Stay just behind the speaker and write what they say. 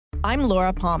I'm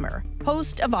Laura Palmer,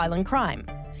 host of Island Crime.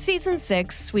 Season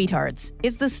 6, Sweethearts,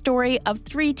 is the story of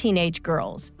 3 teenage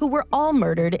girls who were all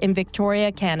murdered in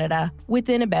Victoria, Canada,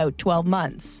 within about 12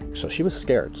 months. So she was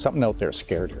scared. Something out there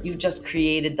scared her. You've just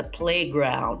created the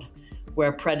playground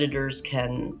where predators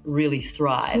can really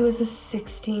thrive. She was a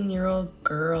 16-year-old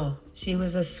girl. She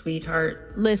was a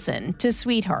sweetheart. Listen to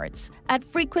Sweethearts at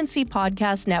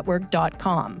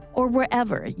frequencypodcastnetwork.com or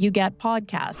wherever you get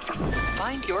podcasts.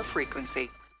 Find your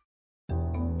frequency.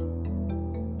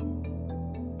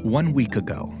 1 week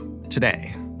ago,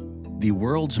 today, the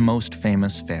world's most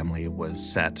famous family was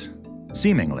set,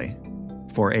 seemingly,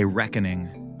 for a reckoning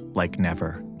like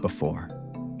never before.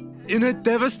 In a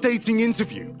devastating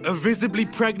interview, a visibly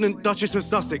pregnant Duchess of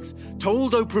Sussex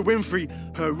told Oprah Winfrey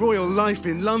her royal life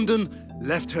in London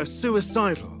left her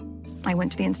suicidal. I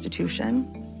went to the institution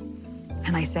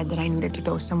and I said that I needed to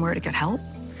go somewhere to get help.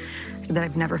 I said that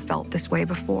I've never felt this way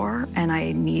before and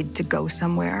I need to go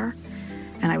somewhere.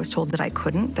 And I was told that I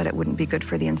couldn't, that it wouldn't be good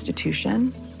for the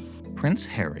institution. Prince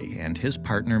Harry and his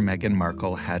partner Meghan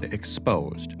Markle had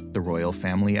exposed the royal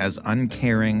family as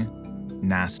uncaring,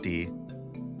 nasty,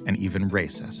 and even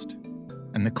racist.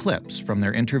 And the clips from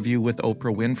their interview with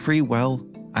Oprah Winfrey, well,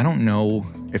 I don't know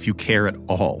if you care at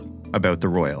all about the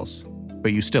royals,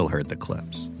 but you still heard the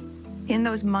clips. In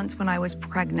those months when I was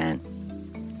pregnant,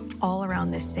 all around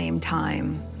this same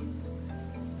time,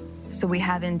 so we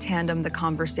have in tandem the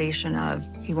conversation of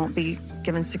he won't be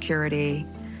given security,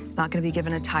 he's not going to be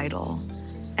given a title,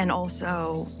 and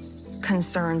also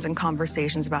concerns and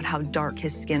conversations about how dark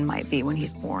his skin might be when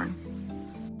he's born.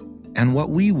 And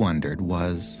what we wondered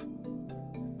was,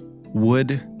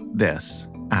 would this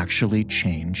actually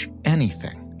change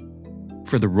anything?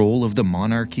 For the role of the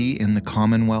monarchy in the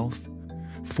Commonwealth,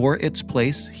 for its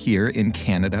place here in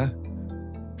Canada,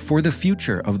 for the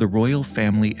future of the royal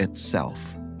family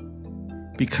itself.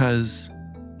 Because,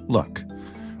 look,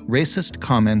 racist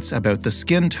comments about the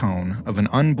skin tone of an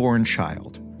unborn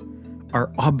child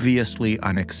are obviously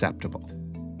unacceptable.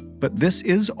 But this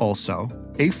is also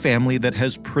a family that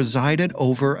has presided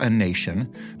over a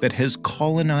nation that has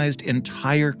colonized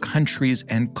entire countries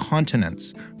and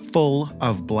continents full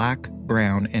of Black,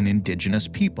 brown, and Indigenous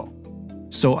people.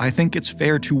 So I think it's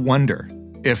fair to wonder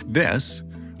if this,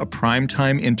 a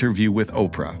primetime interview with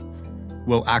Oprah,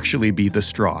 will actually be the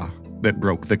straw that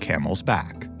broke the camel's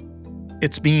back.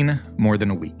 It's been more than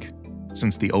a week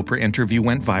since the Oprah interview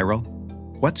went viral.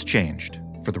 What's changed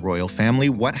for the royal family?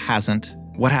 What hasn't?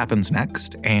 What happens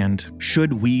next? And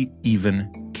should we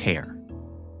even care?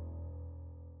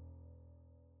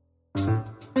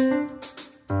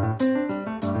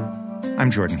 I'm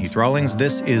Jordan Heath Rawlings.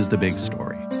 This is The Big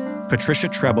Story. Patricia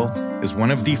Treble is one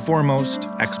of the foremost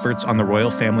experts on the royal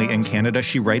family in Canada.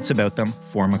 She writes about them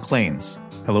for Maclean's.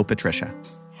 Hello, Patricia.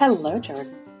 Hello,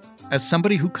 Jordan. As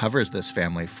somebody who covers this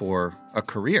family for a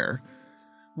career,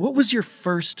 what was your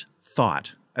first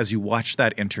thought as you watched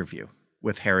that interview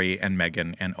with Harry and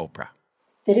Meghan and Oprah?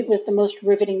 That it was the most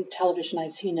riveting television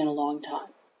I'd seen in a long time.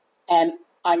 And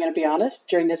I'm going to be honest,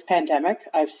 during this pandemic,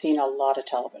 I've seen a lot of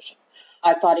television.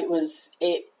 I thought it was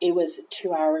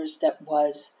 2 hours that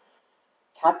was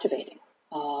captivating.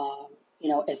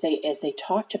 As they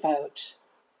talked about,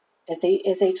 as they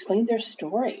explained their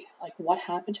story, like what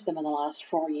happened to them in the last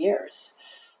 4 years.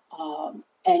 And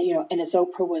as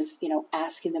Oprah was,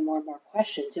 asking them more and more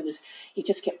questions, it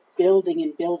just kept building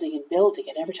and building and building.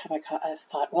 And every time I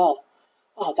thought, well,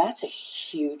 oh, that's a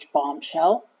huge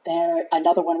bombshell. There,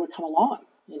 another one would come along.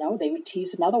 They would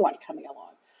tease another one coming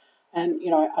along. And,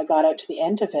 I got out to the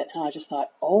end of it and I just thought,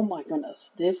 oh my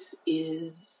goodness, this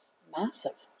is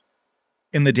massive.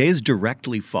 In the days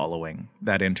directly following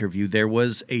that interview, there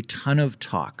was a ton of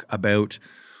talk about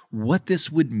what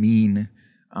this would mean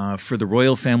for the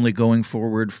royal family going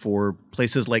forward, for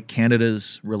places like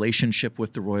Canada's relationship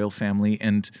with the royal family.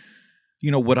 And,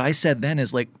 what I said then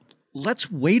is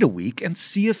let's wait a week and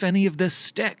see if any of this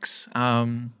sticks.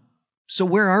 So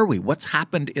where are we? What's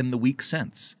happened in the week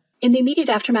since? In the immediate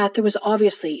aftermath, there was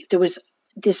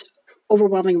this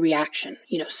overwhelming reaction,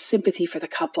 sympathy for the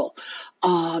couple,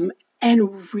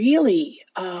 and really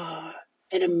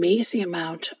an amazing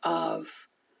amount of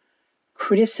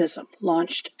criticism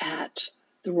launched at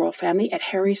the royal family, at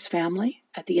Harry's family,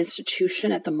 at the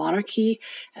institution, at the monarchy,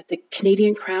 at the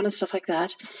Canadian crown and stuff like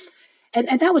that.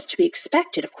 And that was to be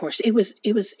expected, of course. It was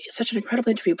such an incredible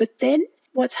interview. But then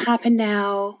what's happened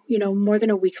now, more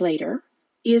than a week later,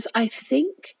 is I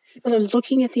think people are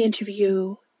looking at the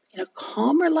interview in a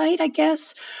calmer light, I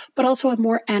guess, but also a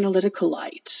more analytical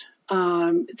light,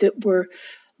 that we're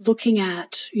looking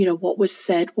at, what was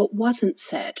said, what wasn't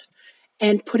said.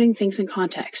 and putting things in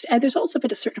context. And there's also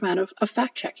been a certain amount of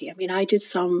fact-checking. I mean, I did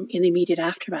some in the immediate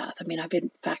aftermath. I mean, I've been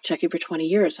fact-checking for 20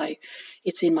 years.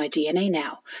 It's in my DNA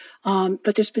now.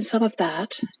 But there's been some of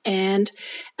that. And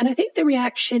I think the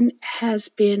reaction is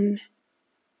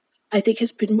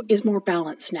more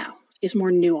balanced now, is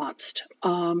more nuanced.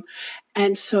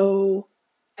 And so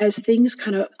as things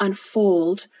kind of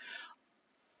unfold,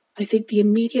 I think the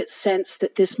immediate sense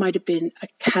that this might have been a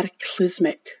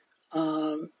cataclysmic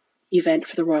event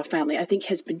for the royal family, I think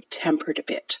has been tempered a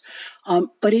bit.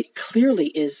 But it clearly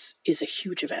is a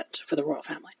huge event for the royal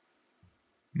family.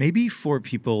 Maybe for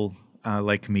people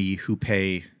like me who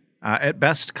pay, at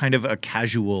best, kind of a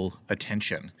casual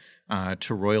attention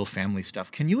to royal family stuff,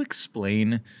 can you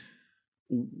explain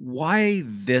why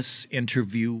this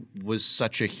interview was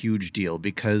such a huge deal?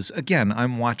 Because, again,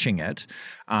 I'm watching it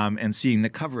and seeing the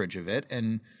coverage of it.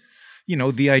 And, you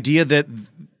know, the idea that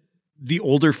the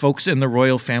older folks in the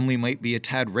royal family might be a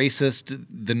tad racist,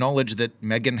 the knowledge that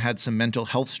Meghan had some mental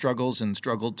health struggles and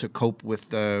struggled to cope with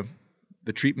the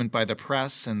treatment by the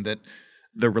press, and that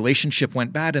the relationship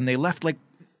went bad and they left, like,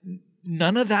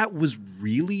 none of that was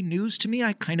really news to me.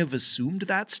 I kind of assumed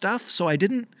that stuff. So I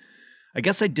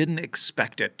guess I didn't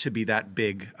expect it to be that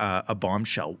big a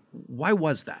bombshell. Why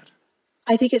was that?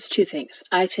 I think it's two things.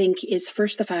 I think it's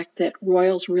first the fact that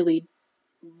royals really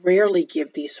rarely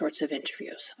give these sorts of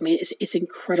interviews. I mean, it's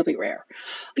incredibly rare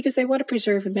because they want to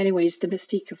preserve in many ways the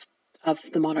mystique of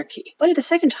the monarchy. But at the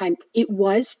second time, it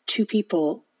was two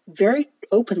people very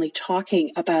openly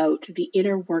talking about the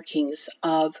inner workings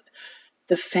of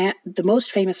the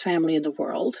most famous family in the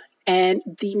world and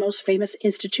the most famous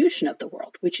institution of the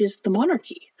world, which is the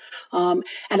monarchy. And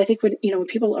I think when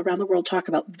people around the world talk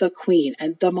about the Queen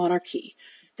and the monarchy,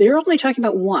 they're only talking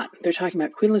about one. They're talking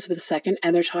about Queen Elizabeth II,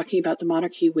 and they're talking about the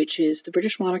monarchy, which is the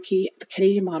British monarchy, the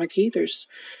Canadian monarchy.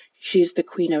 She's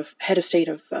the head of state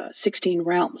of 16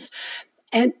 realms.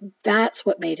 And that's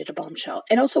what made it a bombshell.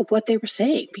 And also what they were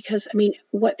saying, because, I mean,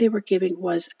 what they were giving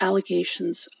was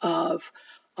allegations of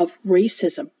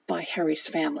racism by Harry's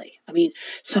family. I mean,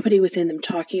 somebody within them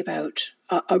talking about,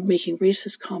 making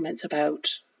racist comments about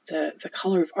the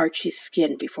color of Archie's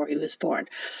skin before he was born.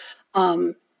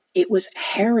 It was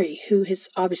Harry, who has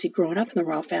obviously grown up in the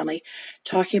royal family,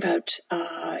 talking about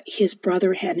his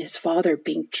brother and his father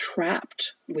being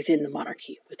trapped within the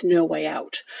monarchy with no way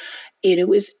out. And it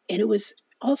was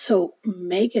also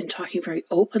Meghan talking very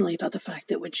openly about the fact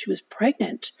that when she was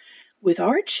pregnant with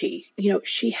Archie,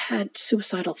 she had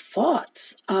suicidal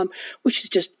thoughts, which is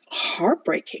just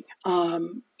heartbreaking.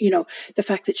 The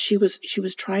fact that she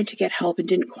was trying to get help and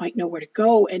didn't quite know where to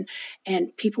go,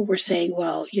 and people were saying,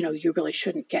 well, you really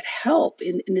shouldn't get help,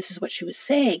 and this is what she was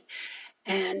saying,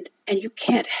 and you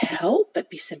can't help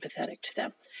but be sympathetic to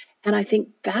them. And I think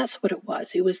that's what it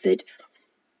was. It was that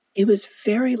it was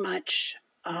very much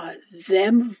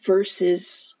them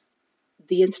versus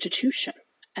the institution.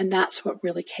 And that's what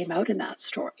really came out in that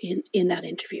story, in that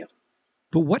interview.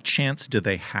 But what chance do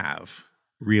they have,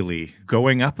 really,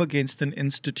 going up against an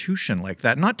institution like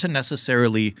that? Not to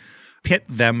necessarily pit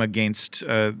them against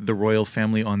the royal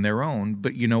family on their own,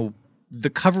 but, the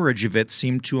coverage of it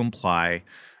seemed to imply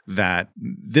that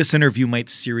this interview might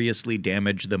seriously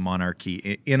damage the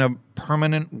monarchy in a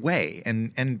permanent way.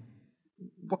 And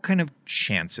what kind of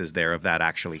chance is there of that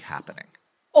actually happening?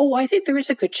 Oh, I think there is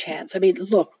a good chance. I mean,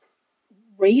 look,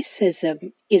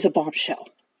 racism is a bombshell.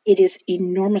 It is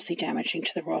enormously damaging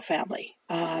to the royal family.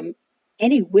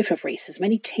 Any whiff of racism,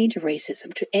 any taint of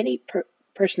racism to any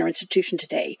person or institution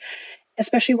today,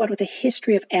 especially one with a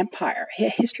history of empire, a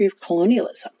history of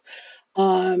colonialism,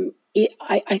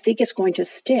 I think it's going to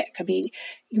stick. I mean,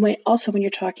 when you're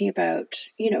talking about,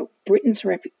 Britain's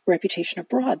reputation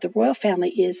abroad, the royal family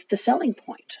is the selling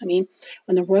point. I mean,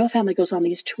 when the royal family goes on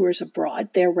these tours abroad,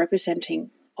 they're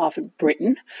representing often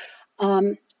Britain.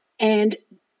 And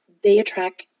they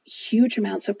attract huge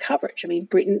amounts of coverage. I mean,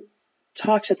 Britain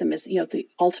talks of them as, the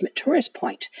ultimate tourist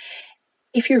point.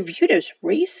 If you're viewed as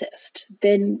racist,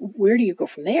 then where do you go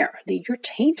from there? You're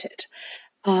tainted.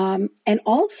 And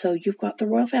also, you've got the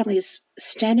royal family is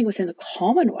standing within the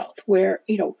Commonwealth, where,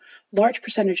 large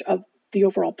percentage of the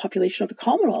overall population of the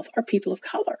Commonwealth are people of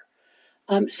color.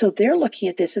 So they're looking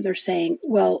at this and they're saying,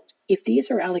 well, if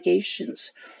these are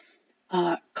allegations,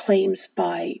 claims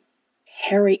by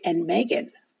Harry and Meghan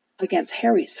against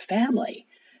Harry's family,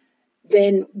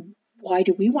 then why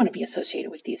do we want to be associated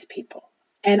with these people?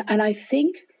 And I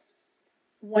think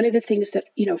one of the things that,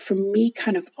 for me,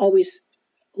 kind of always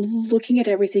looking at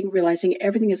everything, realizing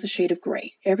everything is a shade of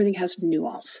gray, everything has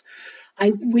nuance.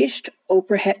 I wished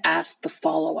Oprah had asked the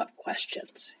follow-up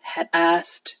questions, had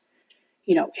asked,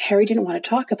 Harry didn't want to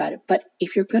talk about it. But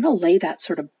if you're going to lay that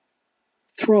sort of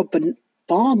throw a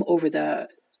bomb over the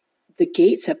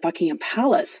gates at Buckingham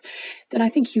Palace, then I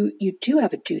think you do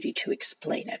have a duty to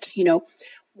explain it.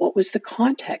 What was the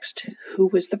context? Who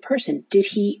was the person? Did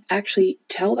he actually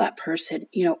tell that person,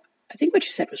 I think what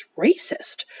you said was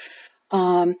racist?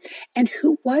 And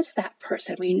who was that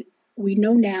person? I mean, we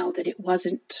know now that it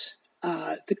wasn't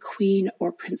the Queen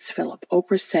or Prince Philip.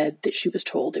 Oprah said that she was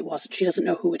told it wasn't. She doesn't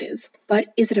know who it is. But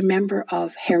is it a member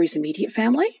of Harry's immediate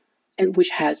family? And which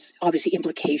has obviously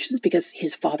implications because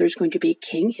his father's going to be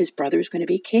king, his brother's going to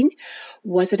be king.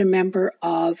 Was it a member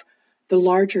of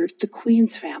the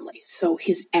Queen's family? So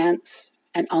his aunts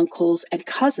and uncles and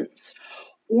cousins.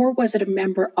 Or was it a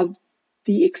member of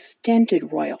the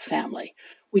extended royal family,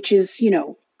 which is,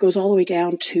 goes all the way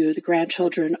down to the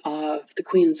grandchildren of the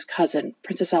Queen's cousin,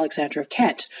 Princess Alexandra of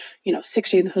Kent,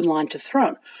 16th in line to the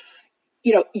throne.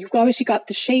 You've obviously got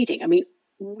the shading. I mean,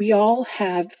 we all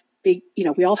have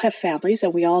families,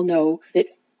 and we all know that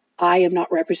I am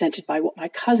not represented by what my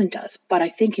cousin does. But I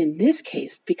think in this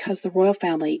case, because the royal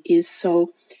family is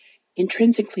so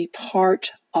intrinsically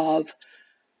part of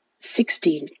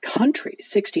 16 countries,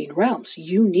 16 realms,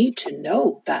 you need to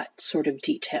know that sort of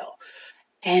detail.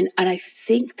 And I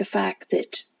think the fact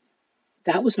that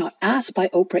was not asked by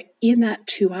Oprah in that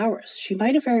 2 hours, she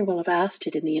might have very well have asked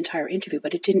it in the entire interview,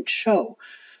 but it didn't show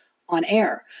on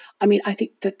air. I mean, I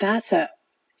think it's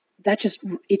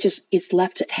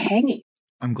left it hanging.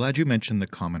 I'm glad you mentioned the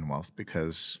Commonwealth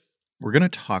because we're going to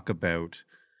talk about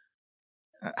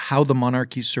how the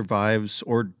monarchy survives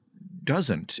or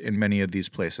doesn't in many of these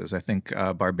places. I think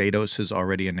Barbados has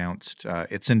already announced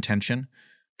its intention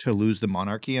to lose the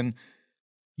monarchy. And,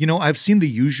 I've seen the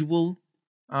usual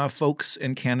folks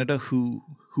in Canada who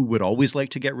would always like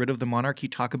to get rid of the monarchy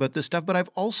talk about this stuff, but I've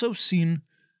also seen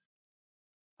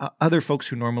other folks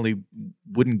who normally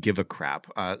wouldn't give a crap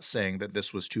saying that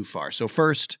this was too far. So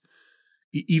first,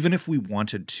 even if we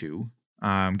wanted to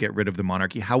get rid of the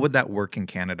monarchy, how would that work in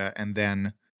Canada? And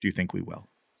then do you think we will?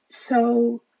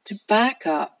 So to back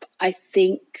up, I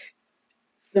think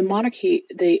the monarchy,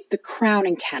 the crown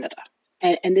in Canada,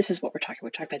 and this is what we're talking about.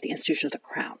 We're talking about the institution of the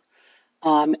crown.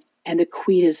 And the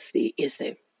Queen is the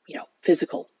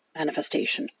physical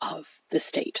manifestation of the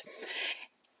state.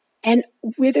 And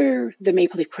whether the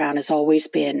Maple Leaf Crown has always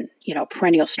been,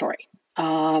 perennial story.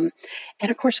 And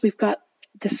of course, we've got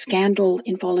the scandal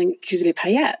involving Julie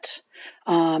Payette,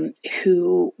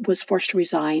 who was forced to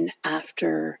resign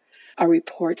after a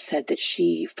report said that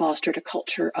she fostered a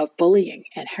culture of bullying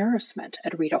and harassment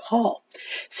at Rideau Hall.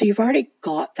 So you've already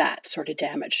got that sort of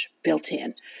damage built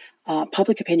in.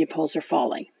 Public opinion polls are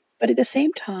falling. But at the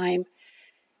same time,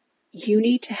 you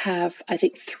need to have, I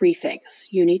think, three things.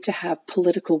 You need to have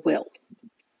political will.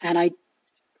 And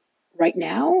right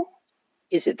now,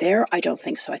 is it there? I don't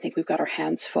think so. I think we've got our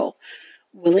hands full.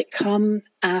 Will it come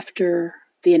after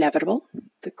the inevitable,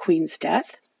 the Queen's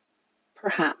death?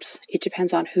 Perhaps. It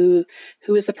depends on who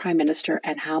is the Prime Minister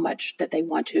and how much that they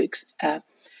want to,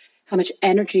 how much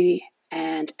energy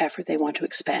and effort they want to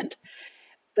expend.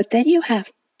 But then you have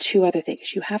two other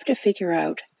things. You have to figure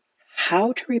out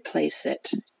how to replace it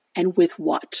and with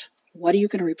what. What are you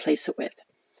going to replace it with?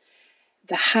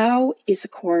 The how is,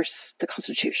 of course, the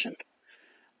Constitution.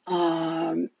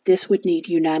 This would need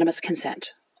unanimous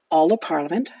consent. All of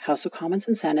Parliament, House of Commons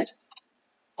and Senate,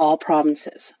 all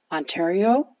provinces.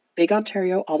 Ontario, big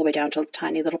Ontario, all the way down to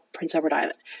tiny little Prince Edward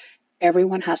Island.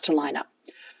 Everyone has to line up.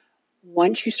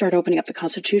 Once you start opening up the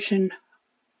Constitution,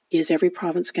 is every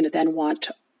province going to then want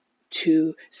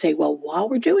to say, well, while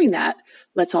we're doing that,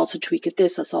 let's also tweak it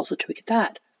this, let's also tweak it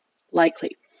that?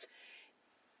 Likely.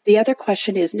 The other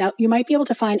question is, now you might be able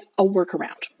to find a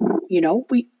workaround.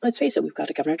 Let's face it, we've got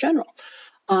a Governor General.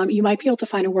 You might be able to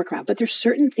find a workaround, but there's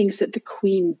certain things that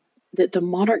that the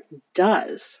monarch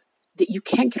does that you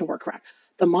can't get a workaround.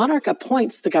 The monarch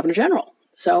appoints the Governor General.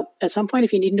 So at some point,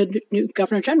 if you need a new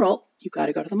Governor General, you've got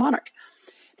to go to the monarch.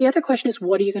 The other question is,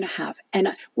 what are you going to have?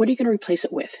 And what are you going to replace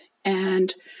it with?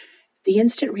 And the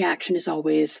instant reaction is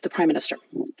always the Prime Minister.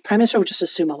 The Prime Minister will just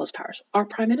assume all those powers. Our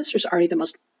Prime Minister is already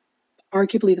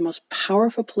arguably the most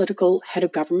powerful political head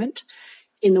of government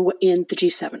in the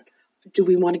G7. Do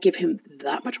we want to give him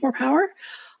that much more power?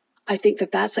 I think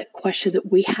that that's a question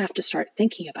that we have to start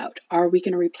thinking about. Are we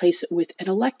going to replace it with an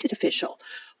elected official?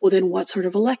 Well, then what sort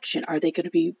of election? Are they going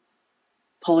to be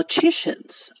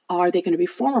politicians? Are they going to be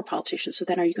former politicians? So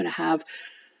then are you going to have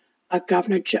a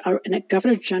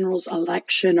Governor General's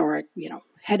election or a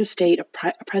head of state,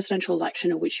 a presidential election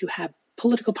in which you have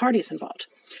political parties involved?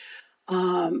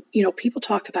 People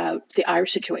talk about the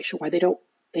Irish situation where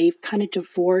they've kind of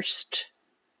divorced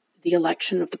the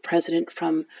election of the president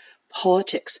from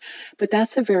politics. But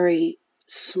that's a very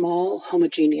small,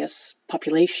 homogeneous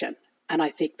population. And I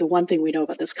think the one thing we know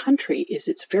about this country is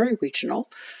it's very regional.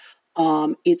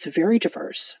 It's very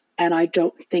diverse. And I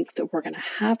don't think that we're going to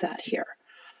have that here.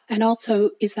 And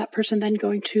also, is that person then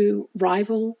going to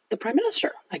rival the prime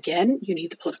minister? Again, you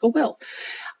need the political will.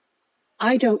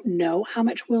 I don't know how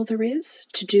much will there is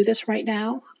to do this right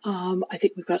now. I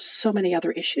think we've got so many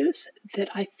other issues that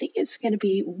I think it's going to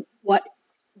be what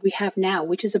we have now,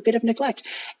 which is a bit of neglect.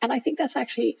 And I think that's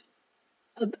actually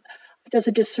does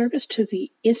a disservice to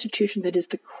the institution that is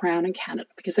the Crown in Canada,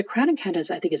 because the Crown in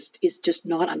Canada, I think, is just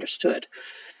not understood.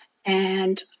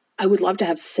 And I would love to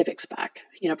have civics back,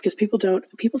 because people don't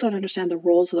understand the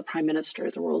roles of the Prime Minister,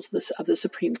 the roles of the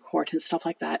Supreme Court and stuff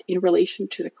like that in relation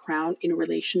to the Crown, in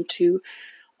relation to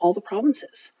all the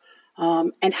provinces,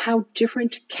 and how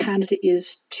different Canada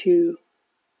is to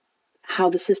how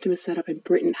the system is set up in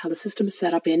Britain, how the system is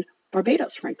set up in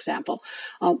Barbados, for example,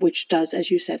 which does, as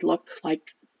you said, look like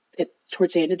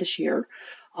towards the end of this year,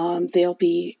 they'll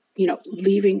be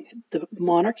leaving the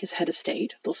monarch as head of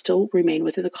state. They'll still remain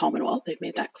within the Commonwealth. They've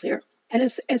made that clear. And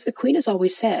as the Queen has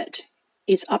always said,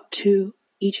 it's up to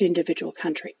each individual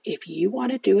country. If you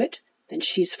want to do it, then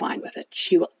she's fine with it.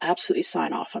 She will absolutely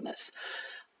sign off on this.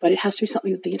 But it has to be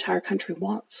something that the entire country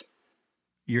wants.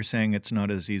 You're saying it's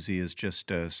not as easy as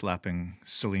just slapping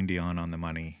Celine Dion on the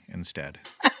money instead.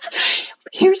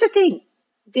 Here's the thing.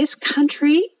 This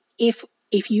country, if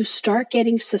you start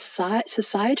getting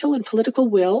societal and political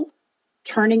will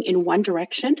turning in one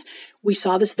direction, we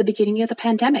saw this at the beginning of the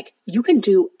pandemic. You can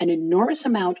do an enormous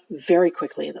amount very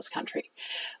quickly in this country,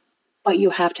 but you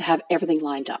have to have everything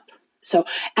lined up. So,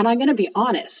 and I'm going to be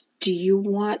honest, do you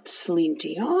want Celine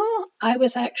Dion? I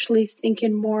was actually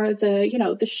thinking more the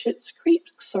Schitt's Creek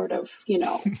sort of,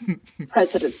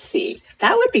 presidency.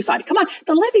 That would be fun. Come on,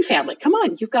 the Levy family. Come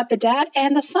on, you've got the dad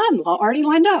and the son already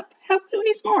lined up. Who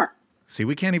needs more? See,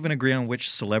 we can't even agree on which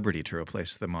celebrity to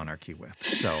replace the monarchy with.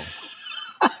 So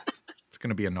it's going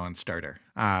to be a non-starter.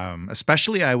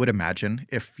 Especially, I would imagine,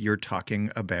 if you're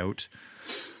talking about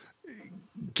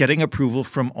getting approval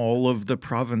from all of the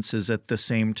provinces at the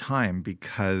same time,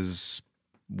 because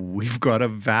we've got a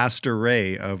vast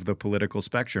array of the political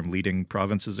spectrum leading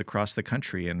provinces across the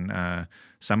country. And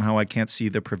somehow I can't see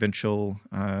the provincial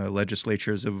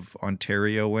legislatures of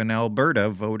Ontario and Alberta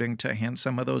voting to hand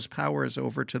some of those powers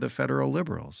over to the federal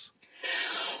Liberals.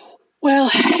 Well,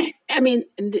 I mean,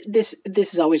 this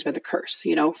has always been the curse,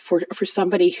 for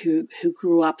somebody who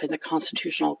grew up in the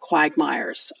constitutional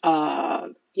quagmires,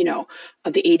 of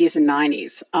the 80s and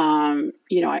 90s. I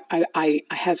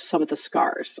have some of the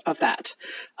scars of that.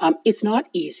 It's not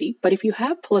easy, but if you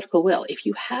have political will, if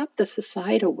you have the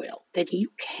societal will, then you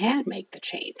can make the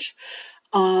change.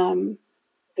 The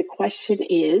question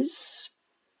is,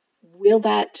 will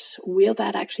that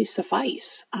actually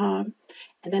suffice? And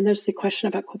then there's the question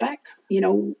about Quebec.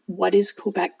 What is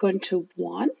Quebec going to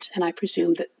want? And I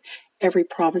presume that every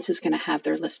province is going to have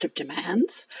their list of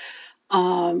demands.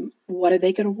 What are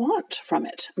they going to want from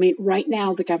it? I mean, right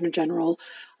now, the Governor General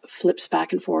flips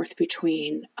back and forth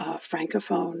between a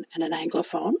Francophone and an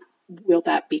Anglophone. Will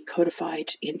that be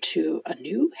codified into a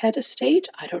new head of state?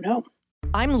 I don't know.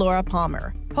 I'm Laura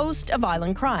Palmer, host of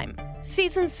Island Crime.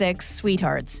 Season 6,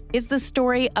 Sweethearts, is the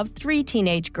story of 3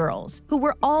 teenage girls who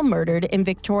were all murdered in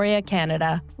Victoria,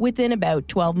 Canada, within about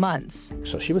 12 months.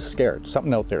 So she was scared.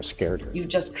 Something out there scared her. You've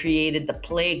just created the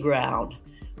playground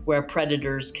where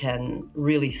predators can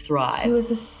really thrive. She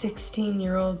was a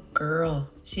 16-year-old girl.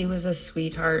 She was a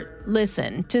sweetheart.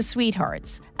 Listen to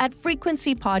Sweethearts at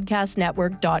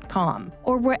frequencypodcastnetwork.com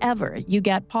or wherever you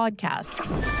get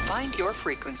podcasts. Find your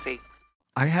frequency.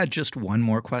 I had just one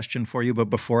more question for you, but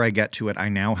before I get to it, I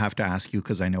now have to ask you,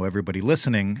 because I know everybody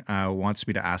listening wants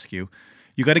me to ask you.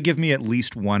 You got to give me at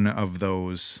least one of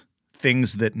those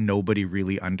things that nobody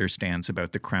really understands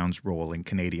about the Crown's role in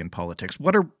Canadian politics.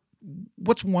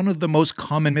 What's one of the most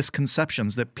common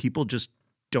misconceptions that people just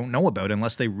don't know about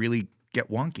unless they really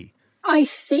get wonky? I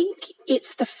think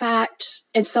it's the fact,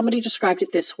 and somebody described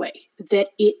it this way, that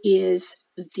it is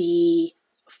the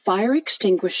fire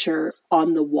extinguisher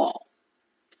on the wall.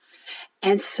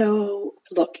 And so,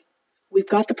 look, we've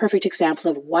got the perfect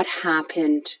example of what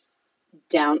happened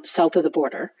down south of the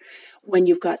border when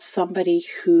you've got somebody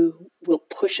who will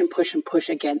push and push and push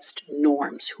against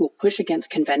norms, who will push against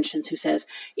conventions, who says,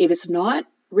 if it's not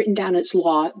written down as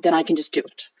law, then I can just do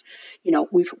it.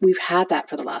 We've had that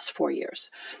for the last 4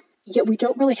 years. Yet we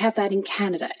don't really have that in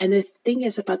Canada. And the thing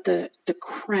is about the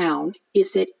Crown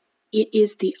is that it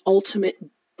is the ultimate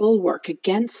bulwark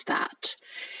against that,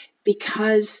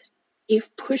 because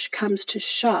if push comes to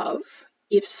shove,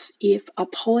 if a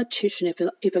politician,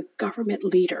 if a government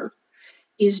leader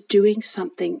is doing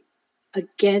something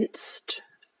against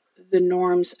the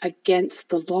norms, against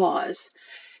the laws,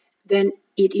 then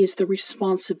it is the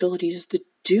responsibility, it is the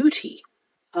duty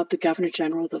of the Governor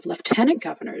General, the Lieutenant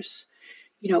Governors,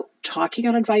 talking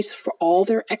on advice for all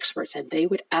their experts, and they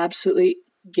would absolutely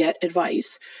get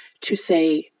advice to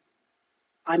say,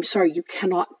 I'm sorry, you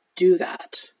cannot do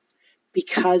that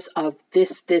because of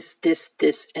this,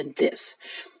 and this.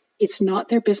 It's not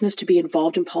their business to be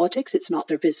involved in politics. It's not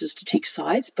their business to take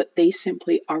sides, but they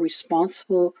simply are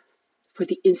responsible for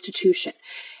the institution.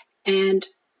 And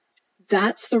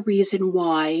that's the reason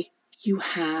why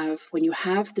when you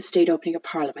have the state opening of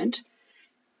Parliament,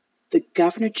 the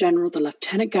Governor General, the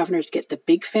Lieutenant Governors get the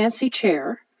big fancy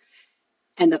chair,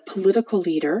 and the political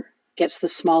leader gets the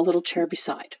small little chair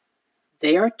beside.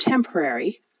 They are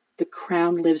temporary. The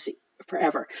crown lives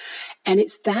forever. And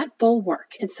it's that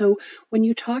bulwark. And so when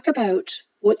you talk about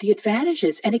what the advantage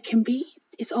is, and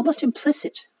it's almost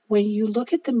implicit. When you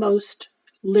look at the most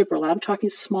liberal, and I'm talking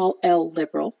small L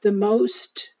liberal, the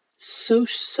most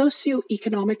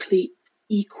socioeconomically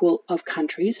equal of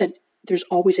countries, and there's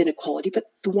always inequality, but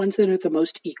the ones that are the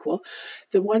most equal,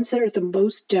 the ones that are the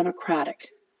most democratic,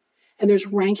 and there's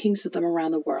rankings of them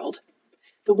around the world.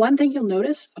 The one thing you'll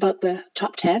notice about the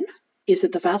top 10 is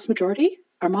that the vast majority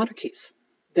are monarchies.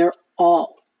 They're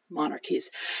all monarchies.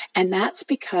 And that's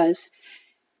because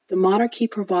the monarchy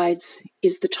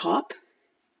is the top,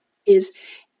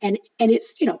 and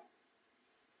it's,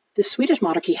 the Swedish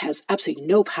monarchy has absolutely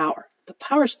no power. The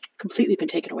power's completely been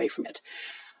taken away from it.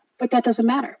 But that doesn't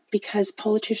matter because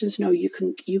politicians know you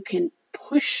can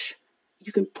push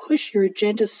your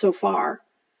agenda so far,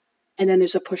 and then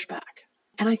there's a pushback.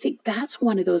 And I think that's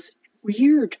one of those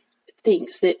weird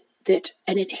things that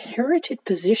an inherited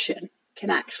position can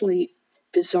actually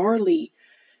bizarrely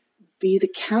be the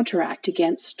counteract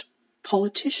against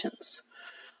politicians.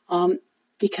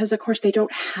 Because of course they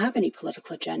don't have any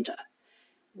political agenda.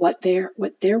 What their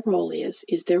role is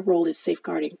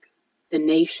safeguarding the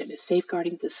nation, is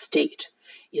safeguarding the state,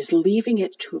 is leaving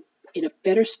it in a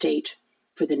better state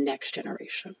for the next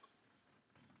generation.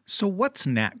 So what's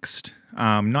next?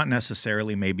 Not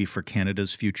necessarily maybe for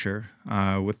Canada's future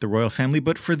with the royal family,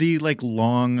 but for the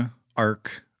long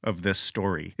arc of this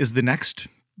story. Is the next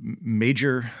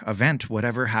major event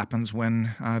whatever happens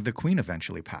when the Queen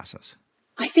eventually passes?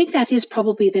 I think that is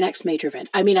probably the next major event.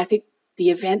 I mean, I think the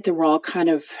event that we're all kind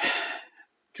of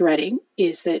dreading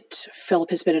is that Philip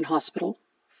has been in hospital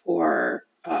for,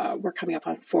 we're coming up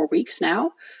on 4 weeks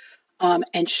now,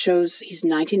 and shows he's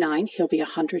 99. He'll be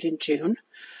 100 in June.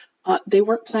 They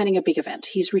weren't planning a big event.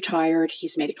 He's retired.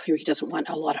 He's made it clear he doesn't want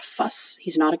a lot of fuss.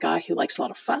 He's not a guy who likes a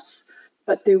lot of fuss.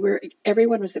 But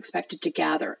everyone was expected to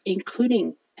gather,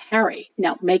 including Harry.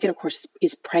 Now, Meghan, of course,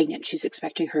 is pregnant. She's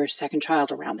expecting her second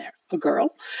child around there, a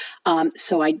girl.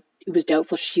 So it was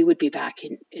doubtful she would be back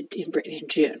in Britain in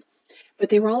June. But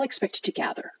they were all expected to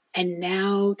gather. And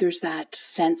now there's that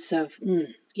sense of,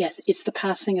 yes, it's the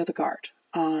passing of the guard.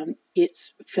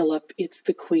 It's Philip, it's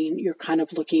the Queen. You're kind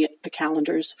of looking at the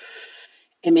calendars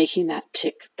and making that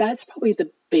tick. That's probably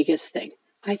the biggest thing.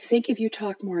 I think if you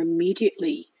talk more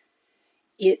immediately,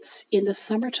 it's in the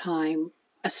summertime,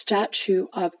 a statue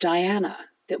of Diana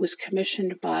that was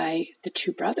commissioned by the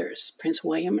two brothers, Prince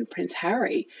William and Prince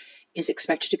Harry, is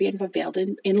expected to be unveiled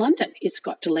in London. It's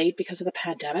got delayed because of the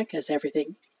pandemic, as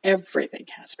everything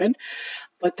has been.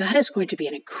 But that is going to be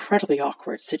an incredibly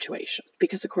awkward situation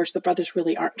because, of course, the brothers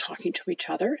really aren't talking to each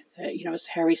other. As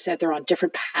Harry said, they're on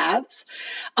different paths.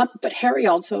 But Harry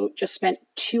also just spent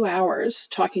 2 hours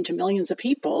talking to millions of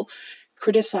people,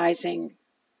 criticizing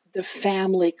the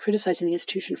family, criticizing the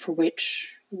institution for which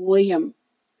William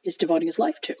is devoting his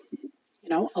life to,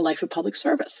 a life of public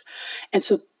service. And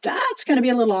so that's going to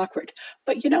be a little awkward.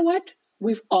 But you know what?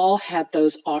 We've all had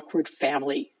those awkward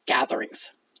family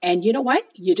gatherings. And you know what?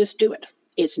 You just do it.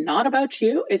 It's not about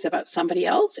you. It's about somebody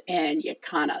else. And you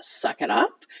kind of suck it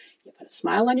up. You put a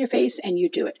smile on your face and you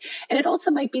do it. And it also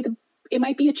might be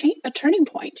a turning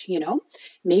point,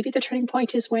 Maybe the turning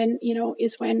point is when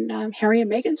Harry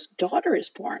and Meghan's daughter is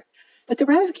born. But the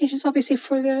ramifications, obviously,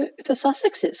 for the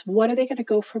Sussexes, what are they going to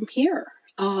go from here?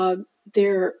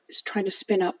 They're trying to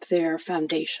spin up their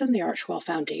foundation, the Archewell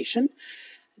Foundation.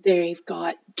 They've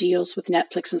got deals with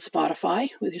Netflix and Spotify.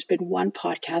 There's been one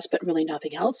podcast, but really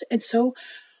nothing else. And so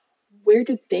where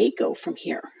do they go from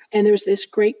here? And there's this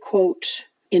great quote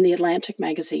in the Atlantic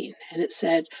magazine, and it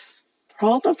said,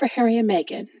 "Problem for Harry and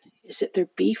Meghan is that their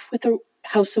beef with the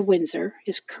House of Windsor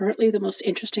is currently the most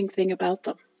interesting thing about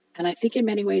them." And I think in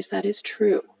many ways that is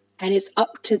true. And it's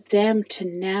up to them to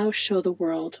now show the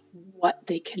world what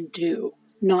they can do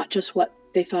not just what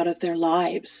they thought of their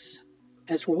lives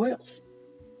as royals.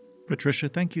 Patricia,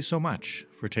 thank you so much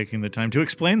for taking the time to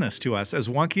explain this to us, as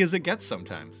wonky as it gets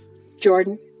sometimes.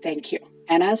 Jordan, thank you.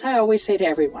 And as I always say to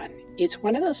everyone, it's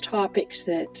one of those topics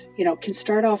that, can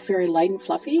start off very light and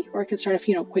fluffy, or it can start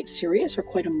off, quite serious or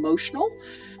quite emotional.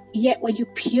 Yet when you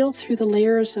peel through the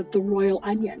layers of the royal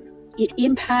onion, it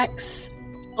impacts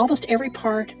almost every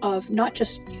part of not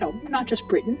just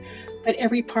Britain, but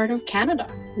every part of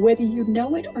Canada, whether you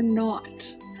know it or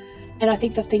not. And I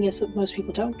think the thing is that most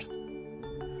people don't.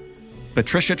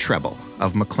 Patricia Treble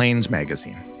of Maclean's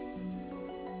Magazine.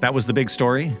 That was The Big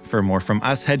Story. For more from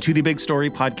us, head to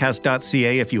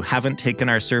thebigstorypodcast.ca. If you haven't taken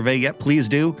our survey yet, please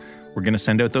do. We're going to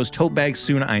send out those tote bags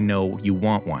soon. I know you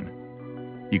want one.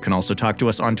 You can also talk to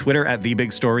us on Twitter at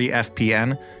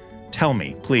TheBigStoryFPN. Tell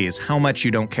me, please, how much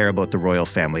you don't care about the royal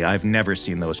family. I've never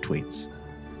seen those tweets.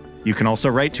 You can also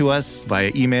write to us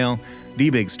via email,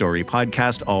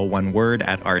 thebigstorypodcast, all one word,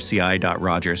 at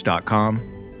rci.rogers.com.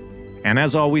 And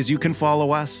as always, you can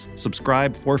follow us,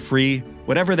 subscribe for free,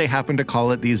 whatever they happen to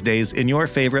call it these days, in your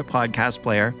favorite podcast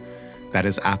player. That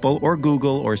is Apple or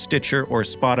Google or Stitcher or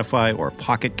Spotify or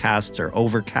Pocket Casts or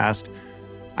Overcast.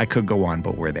 I could go on,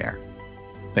 but we're there.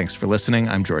 Thanks for listening.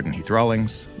 I'm Jordan Heath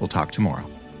Rawlings. We'll talk tomorrow.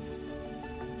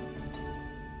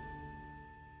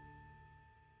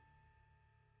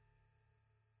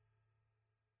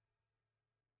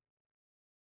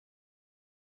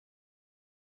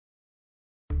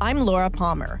 I'm Laura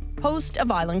Palmer, host of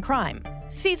Island Crime.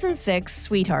 Season 6,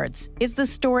 Sweethearts, is the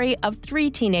story of 3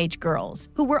 teenage girls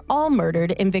who were all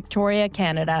murdered in Victoria,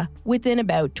 Canada, within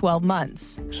about 12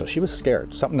 months. So she was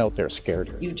scared. Something out there scared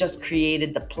her. You've just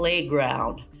created the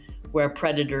playground where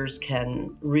predators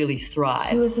can really thrive.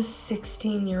 She was a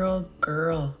 16-year-old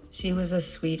girl. She was a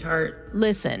sweetheart.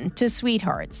 Listen to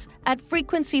Sweethearts at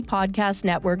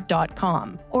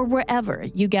frequencypodcastnetwork.com or wherever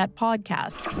you get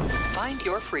podcasts. Find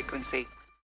your frequency.